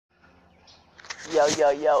Yo, yo,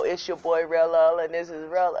 yo, it's your boy Real L, and this is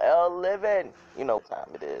Real L Living. You know what time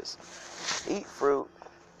it is. Eat fruit,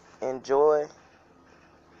 enjoy,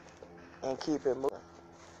 and keep it moving.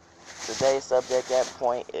 Today's subject at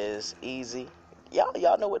point is easy.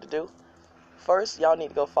 Y'all know what to do. First, y'all need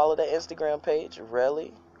to go follow that Instagram page,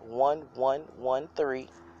 Relly1113.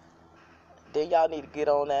 Then y'all need to get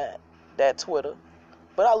on that Twitter.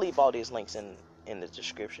 But I'll leave all these links in the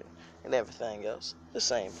description and everything else. The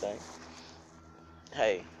same thing.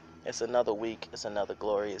 Hey, it's another week. It's another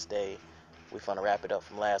glorious day. We're going to wrap it up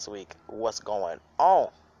from last week. What's going on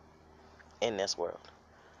in this world?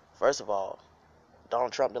 First of all,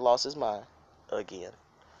 Donald Trump done lost his mind again.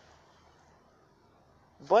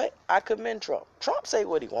 But I commend Trump. Trump say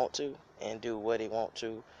what he want to and do what he want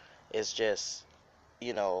to. It's just,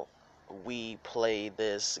 we play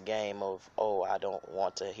this game of, I don't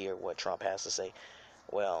want to hear what Trump has to say.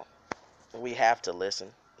 Well, we have to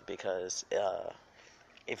listen because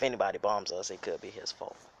if anybody bombs us, it could be his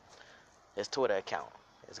fault. His Twitter account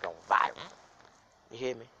is going viral. You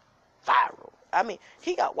hear me? Viral. I mean,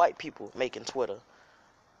 he got white people making Twitter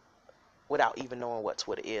without even knowing what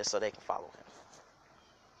Twitter is so they can follow him.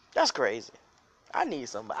 That's crazy. I need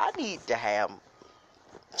to have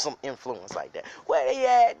some influence like that. Where they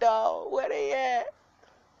at, dog? Where they at?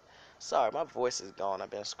 Sorry, my voice is gone.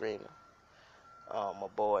 I've been screaming. My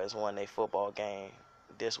boys won their football game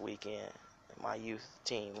this weekend. My youth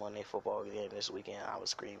team won their football game this weekend. I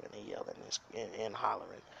was screaming and yelling and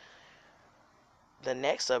hollering. The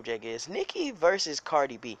next subject is Nicki versus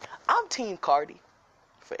Cardi B. I'm Team Cardi.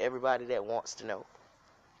 For everybody that wants to know,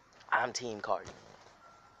 I'm Team Cardi.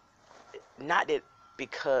 Not that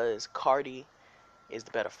because Cardi is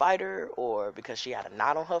the better fighter or because she had a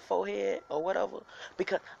knot on her forehead or whatever.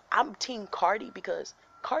 Because I'm Team Cardi because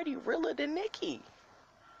Cardi realer than Nicki.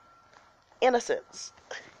 In a sense.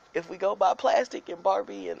 If we go by Plastic and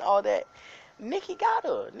Barbie and all that, Nicki got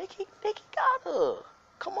her. Nicki got her.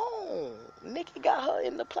 Come on. Nicki got her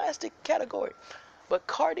in the Plastic category. But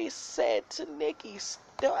Cardi said to Nicki,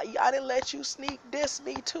 I didn't let you sneak diss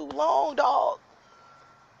me too long, dog.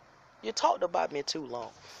 You talked about me too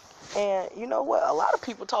long. And you know what? A lot of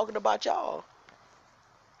people talking about y'all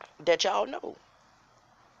that y'all know.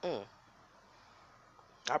 I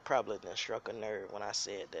probably done struck a nerve when I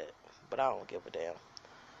said that. But I don't give a damn.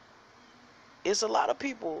 It's a lot of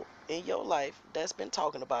people in your life that's been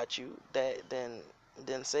talking about you that then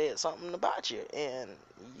said something about you and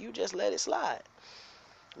you just let it slide.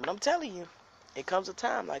 But I'm telling you, it comes a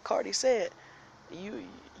time, like Cardi said, you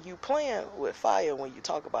playing with fire when you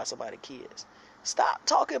talk about somebody's kids. Stop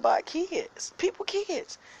talking about kids. People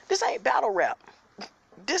kids. This ain't battle rap.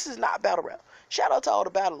 This is not battle rap. Shout out to all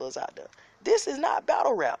the battlers out there. This is not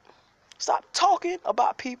battle rap. Stop talking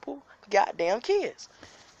about people goddamn kids.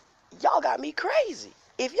 Y'all got me crazy.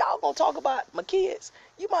 If y'all gonna talk about my kids,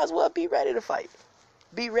 you might as well be ready to fight.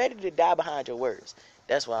 Be ready to die behind your words.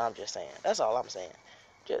 That's what I'm just saying. That's all I'm saying.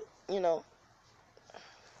 Just,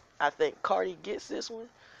 I think Cardi gets this one.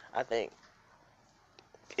 I think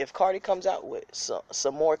if Cardi comes out with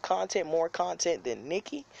some more content than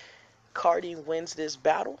Nicki, Cardi wins this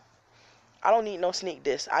battle. I don't need no sneak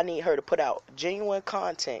diss. I need her to put out genuine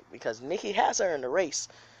content because Nicki has her in the race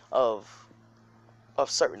of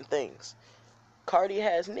certain things. Cardi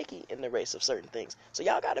has Nicki in the race of certain things. So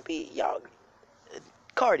y'all gotta be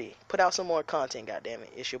Cardi, put out some more content, goddammit.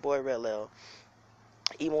 It's your boy Red L.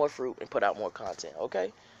 Eat more fruit and put out more content,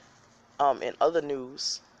 okay? In other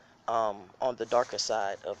news, on the darker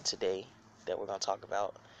side of today that we're gonna talk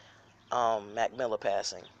about, Mac Miller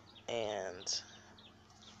passing, and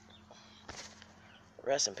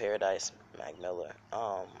rest in paradise, Mac Miller.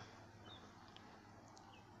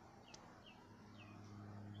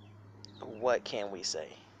 What can we say?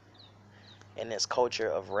 In this culture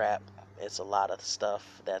of rap, it's a lot of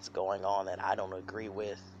stuff that's going on that I don't agree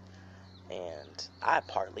with, and I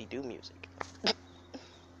partly do music.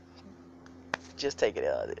 Just take it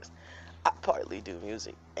out of this. I partly do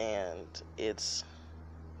music, and it's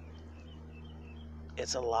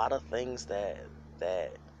a lot of things that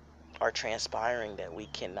are transpiring that we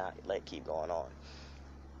cannot let keep going on.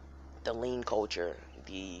 The lean culture,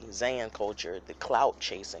 the Zan culture, the clout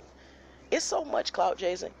chasing. It's so much clout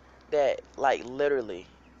chasing that, like, literally,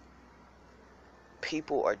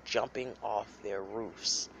 people are jumping off their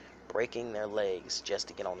roofs, breaking their legs just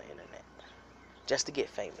to get on the internet, just to get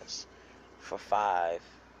famous for 5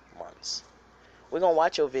 months. We're going to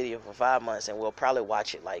watch your video for 5 months, and we'll probably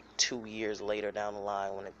watch it like 2 years later down the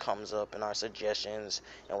line when it comes up in our suggestions,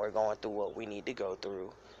 and we're going through what we need to go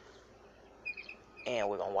through. And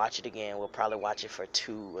we're going to watch it again. We'll probably watch it for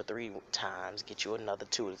 2 or 3 times, get you another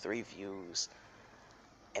 2 or 3 views.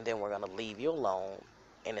 and then we're going to leave you alone,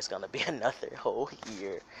 and it's going to be another whole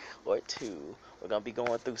year or two. We're going to be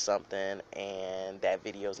going through something, and that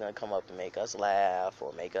video is going to come up and make us laugh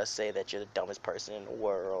or make us say that you're the dumbest person in the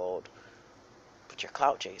world. But you're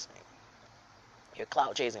clout chasing. You're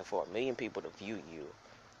clout chasing for 1 million people to view you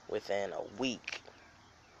within a week,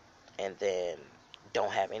 and then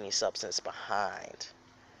don't have any substance behind.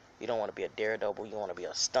 You don't want to be a daredevil. You want to be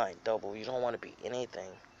a stunt double. You don't want to be anything.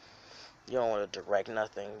 You don't want to direct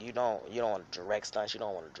nothing. You don't want to direct stunts. You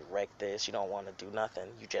don't want to direct this. You don't want to do nothing.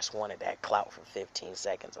 You just wanted that clout for 15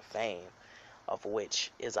 seconds of fame, of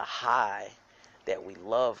which is a high that we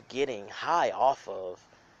love getting high off of,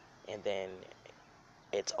 and then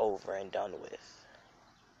it's over and done with.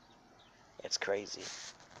 It's crazy.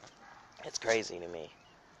 It's crazy to me.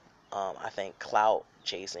 I think clout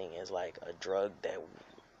chasing is like a drug that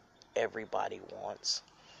everybody wants,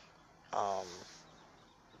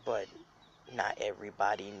 but not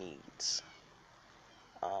everybody needs.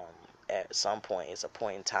 At some point, it's a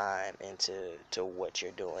point in time into what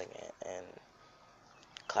you're doing, and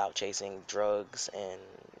clout chasing drugs and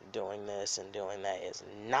doing this and doing that is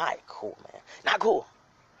not cool, man. Not cool.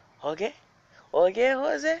 Okay,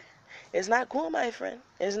 Jose. It's not cool, my friend.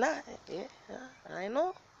 It's not. Yeah, I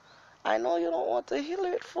know. I know you don't want to hear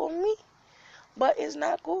it from me, but it's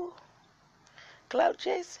not cool. Clout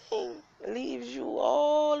chasing leaves you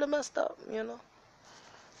all messed up, you know.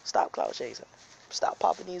 Stop clout chasing. Stop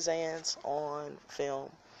popping these Zans on film.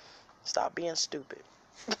 Stop being stupid.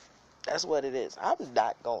 That's what it is. I'm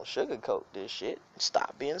not gonna sugarcoat this shit.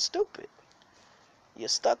 Stop being stupid. You're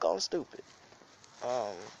stuck on stupid.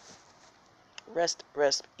 Rest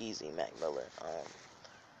easy, Mac Miller.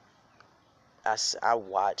 I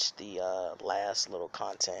watched the last little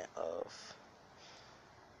content of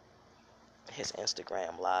his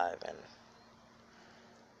Instagram live, and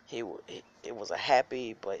it was a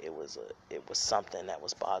happy, but it was something that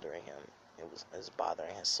was bothering him. It was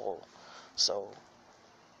bothering his soul. So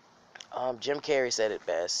Jim Carrey said it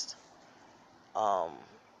best.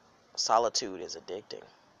 Solitude is addicting.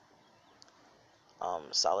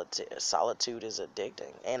 Solitude is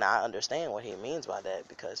addicting, and I understand what he means by that,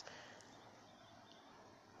 because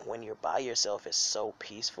when you're by yourself, it's so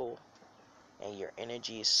peaceful and your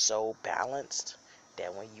energy is so balanced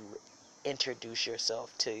that when you introduce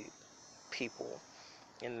yourself to people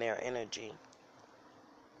in their energy,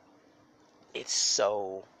 it's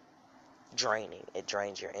so draining. It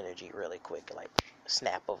drains your energy really quick, like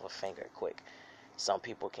snap of a finger quick. Some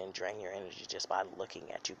people can drain your energy just by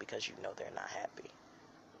looking at you because you know they're not happy.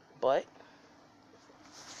 But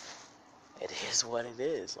it is what it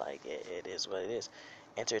is. Like, it is what it is.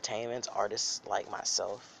 Entertainment artists like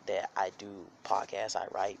myself, that I do podcasts, I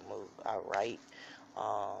write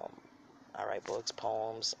books,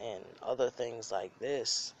 poems, and other things like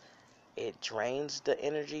this. It drains the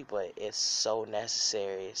energy, but it's so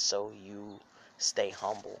necessary so you stay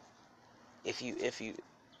humble. If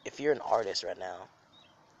you're an artist right now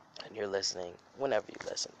and you're listening, whenever you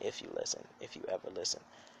listen, if you ever listen,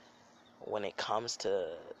 when it comes to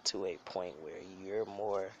a point where you're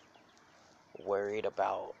more worried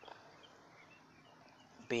about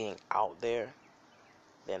being out there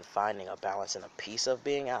than finding a balance and a piece of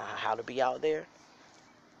being out, how to be out there,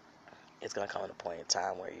 it's gonna come to a point in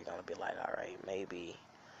time where you're gonna be like, all right, maybe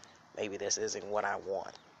this isn't what I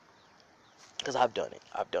want. Because I've done it.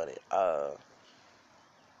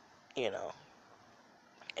 You know,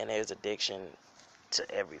 and there's addiction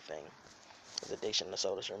to everything. There's addiction to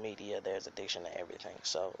social media. There's addiction to everything.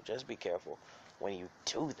 So just be careful when you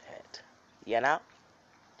do that. You know,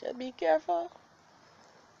 just be careful.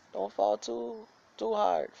 Don't fall too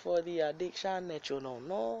hard for the addiction that you don't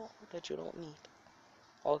know, that you don't need.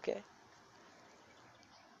 Okay.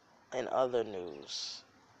 In other news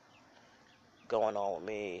going on with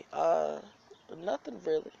me, nothing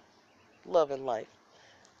really. Loving life.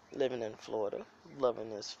 Living in Florida. Loving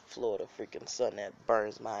this Florida freaking sun that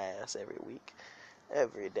burns my ass every week,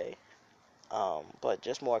 every day. But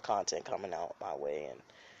just more content coming out my way,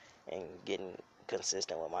 and getting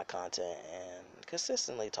consistent with my content, and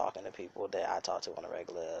consistently talking to people that I talk to on a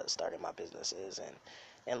regular, starting my businesses,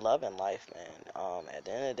 and loving life, man. At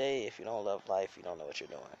the end of the day, if you don't love life, you don't know what you're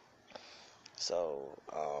doing. So,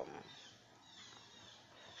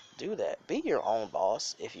 do that. Be your own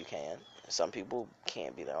boss if you can. Some people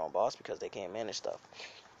can't be their own boss because they can't manage stuff.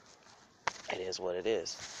 It is what it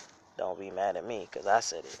is. Don't be mad at me because I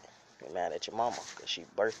said it. Be mad at your mama because she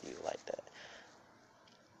birthed you like that.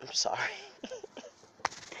 I'm sorry.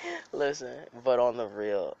 Listen, but on the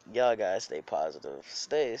real, y'all guys stay positive.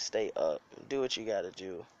 Stay up. Do what you gotta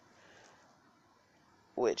do.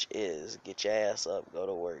 which is get your ass up, go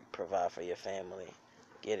to work, provide for your family,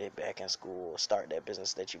 get it back in school, start that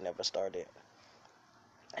business that you never started.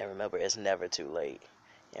 And remember, it's never too late.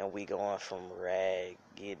 And we going from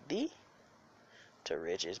raggedy to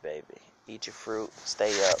riches, baby. Eat your fruit,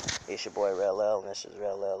 stay up. It's your boy Rel L, and this is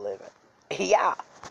Rel L Living. Yeah.